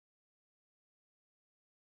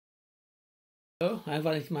Hello, I'm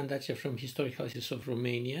Valentin Mandace from Historic Houses of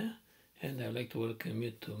Romania, and I'd like to welcome you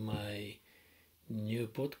to my new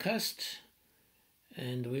podcast.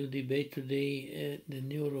 And we'll debate today the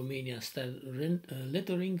Neo-Romanian style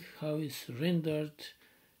lettering, how it's rendered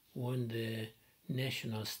on the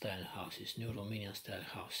national style houses, Neo-Romanian style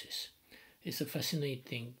houses. It's a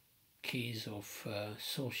fascinating case of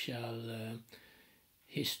social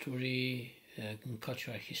history and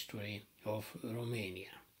cultural history of Romania.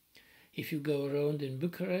 If you go around in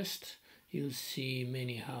Bucharest, you'll see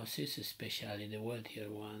many houses, especially the wealthier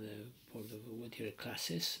one, for the wealthier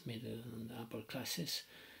classes, middle and upper classes,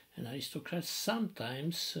 and aristocrats,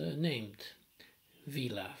 sometimes named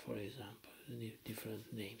villa, for example,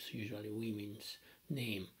 different names, usually women's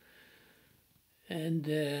name.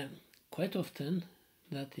 And quite often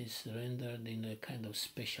that is rendered in a kind of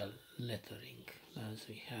special lettering, as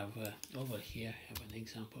we have over here. I have an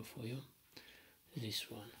example for you.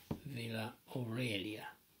 This one, Villa Aurelia.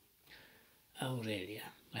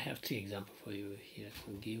 I have three examples for you here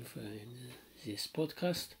to give in this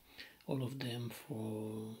podcast, all of them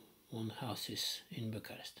for one houses in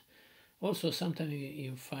Bucharest. Also, sometimes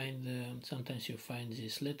you find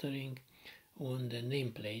this lettering on the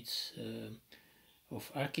nameplates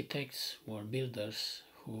of architects or builders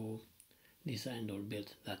who designed or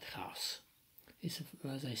built that house.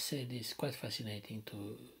 As I said, it's quite fascinating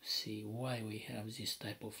to see why we have this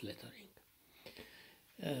type of lettering.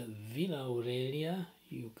 Villa Aurelia,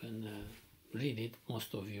 you can read it.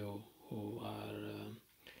 Most of you who are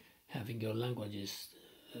having your languages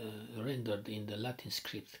rendered in the Latin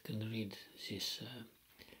script can read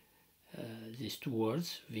these two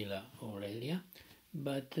words, Villa Aurelia,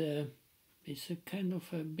 but it's a kind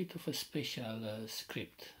of a bit of a special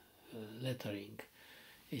script lettering.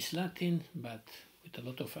 It's Latin, but with a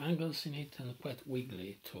lot of angles in it and quite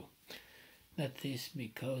wiggly too. That is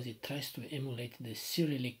because it tries to emulate the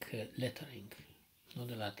Cyrillic lettering, not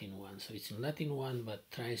the Latin one. So it's a Latin one, but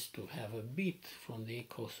tries to have a bit from the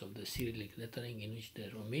echoes of the Cyrillic lettering, in which the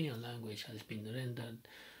Romanian language has been rendered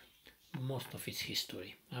most of its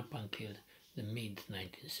history up until the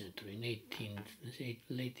mid-19th century. In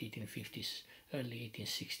late 1850s, early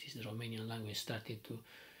 1860s, the Romanian language started to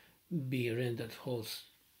be rendered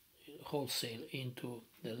wholesale into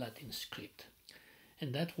the Latin script,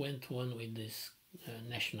 and that went on with this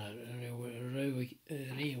national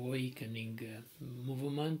reawakening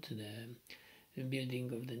movement, the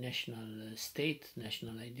building of the national state,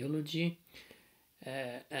 national ideology,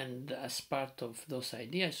 and as part of those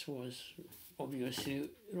ideas was obviously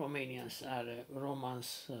Romanians are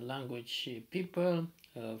Romance language people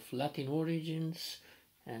of Latin origins,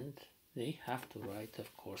 and they have to write,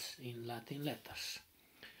 of course, in Latin letters.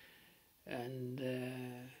 And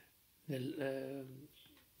the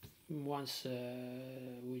ones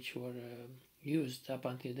which were used up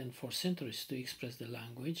until then for centuries to express the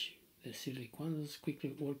language, the Cyrillic ones,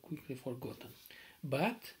 were quickly forgotten.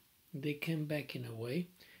 But they came back in a way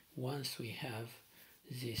once we have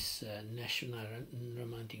this national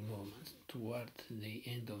romantic movement toward the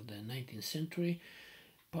end of the 19th century,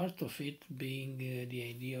 part of it being the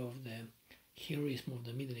idea of the heroism of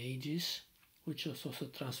the Middle Ages, which was also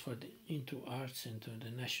transferred into arts and to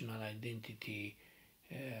the national identity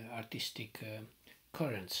artistic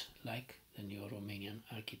currents, like the Neo-Romanian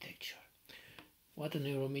architecture. What a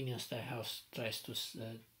Neo-Romanian style house tries to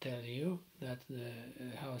tell you, that the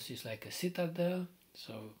house is like a citadel,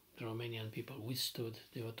 so the Romanian people withstood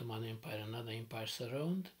the Ottoman Empire and other empires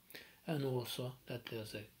around, and also that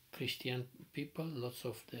there's a Christian people. Lots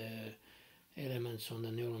of the elements on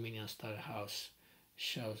the Neo-Romanian style house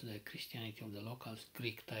shows the Christianity of the locals,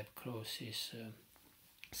 Greek type crosses,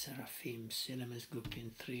 seraphims, elements grouped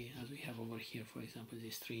in three, as we have over here, for example,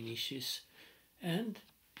 these three niches. And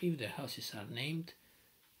if the houses are named,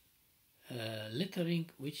 lettering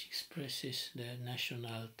which expresses the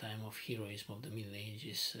national time of heroism of the Middle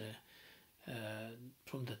Ages,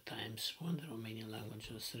 from the times when the Romanian language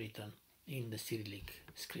was written in the Cyrillic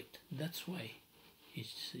script. That's why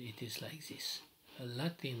it is like this. A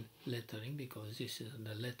Latin lettering, because this is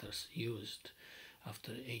the letters used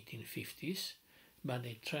after 1850s, but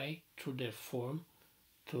they try through their form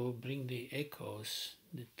to bring the echoes,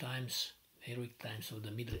 the times, heroic times of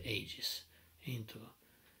the Middle Ages into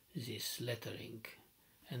this lettering,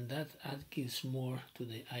 and that gives more to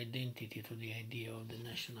the identity, to the idea of the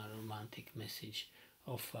national romantic message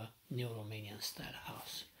of a Neo-Romanian style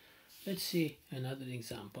house. Let's see another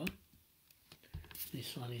example.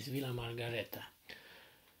 This one is Villa Margareta.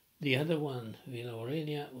 The other one, Villa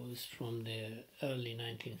Aurelia, was from the early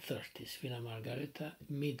 1930s. Villa Margareta,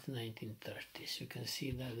 mid-1930s. You can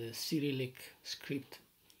see that the Cyrillic script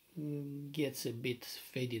gets a bit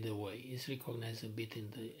faded away. It's recognized a bit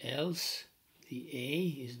in the L's. The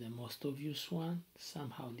A is the most obvious one,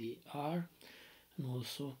 somehow the R, and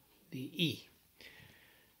also the E.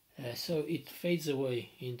 So it fades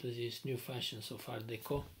away into these new fashions of Art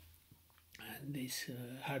Deco, and it's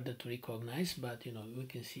harder to recognize, but we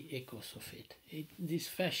can see echoes of it. These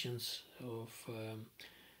fashions of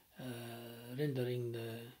rendering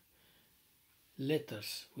the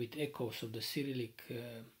letters with echoes of the Cyrillic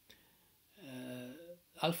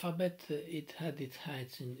alphabet, it had its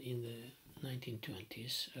heights in the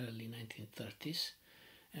 1920s, early 1930s,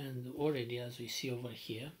 and already, as we see over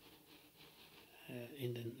here,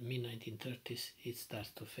 in the mid-1930s, it starts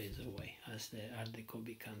to fade away as the Art Deco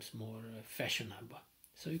becomes more fashionable.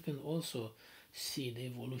 So you can also see the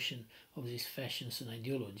evolution of these fashions and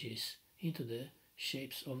ideologies into the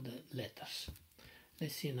shapes of the letters.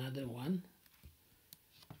 Let's see another one.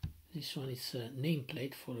 This one is a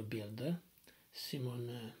nameplate for a builder,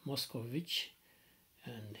 Simon Moscovich,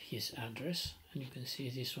 and his address. And you can see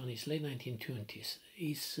this one is late 1920s.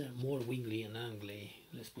 It's more wiggly and angly,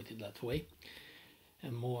 let's put it that way,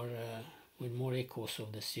 and more with more echoes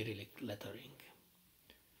of the Cyrillic lettering.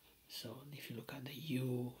 So if you look at the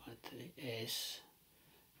U, at the S,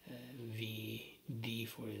 V, D,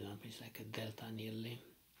 for example, it's like a delta nearly.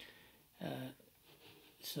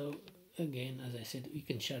 So again, as I said, we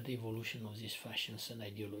can chart the evolution of these fashions and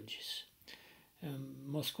ideologies.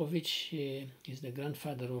 Moscovich is the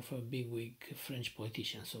grandfather of a bigwig French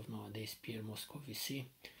politicians of nowadays, Pierre Moscovici.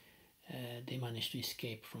 They managed to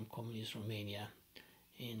escape from communist Romania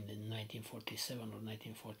in 1947 or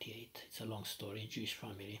 1948. It's a long story. Jewish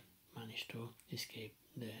family managed to escape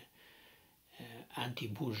the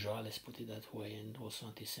anti-bourgeois, let's put it that way, and also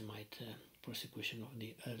anti-Semite persecution of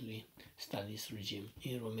the early Stalinist regime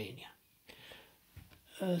in Romania.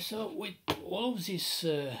 So with all of these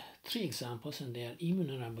three examples, and they are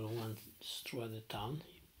innumerable ones throughout the town,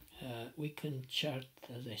 we can chart,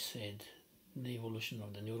 as I said, the evolution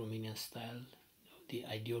of the Neo-Romanian style, the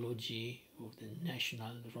ideology of the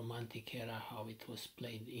national romantic era, how it was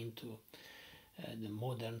played into the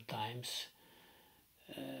modern times,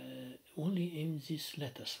 only in these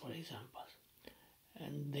letters, for example.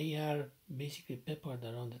 And they are basically peppered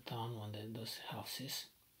around the town on those houses.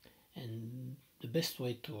 And the best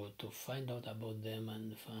way to find out about them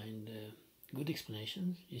and find good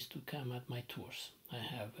explanations is to come at my tours. I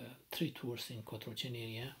have 3 tours in Cotroceni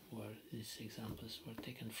area where these examples were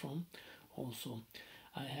taken from. Also,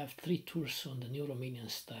 I have 3 tours on the Neo-Romanian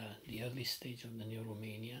style, the early stage of the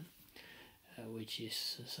Neo-Romanian, which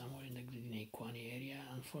is somewhere in the Gridinei-Coani area,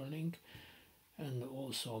 unfurling, and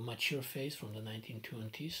also mature phase from the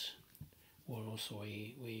 1920s, where also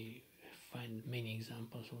we find many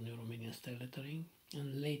examples of Neo-Romanian style lettering,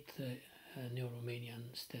 and late Neo-Romanian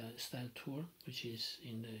style tour, which is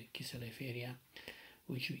in the Kiselev area,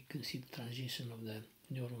 which we can see the transition of the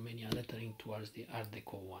Neo-Romanian lettering towards the Art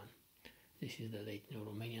Deco one. This is the late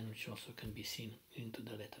Neo-Romanian, which also can be seen into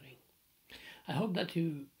the lettering. I hope that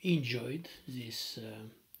you enjoyed this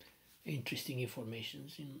interesting information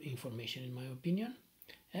in my opinion,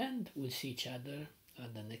 and we'll see each other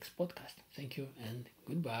at the next podcast. Thank you and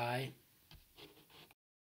goodbye.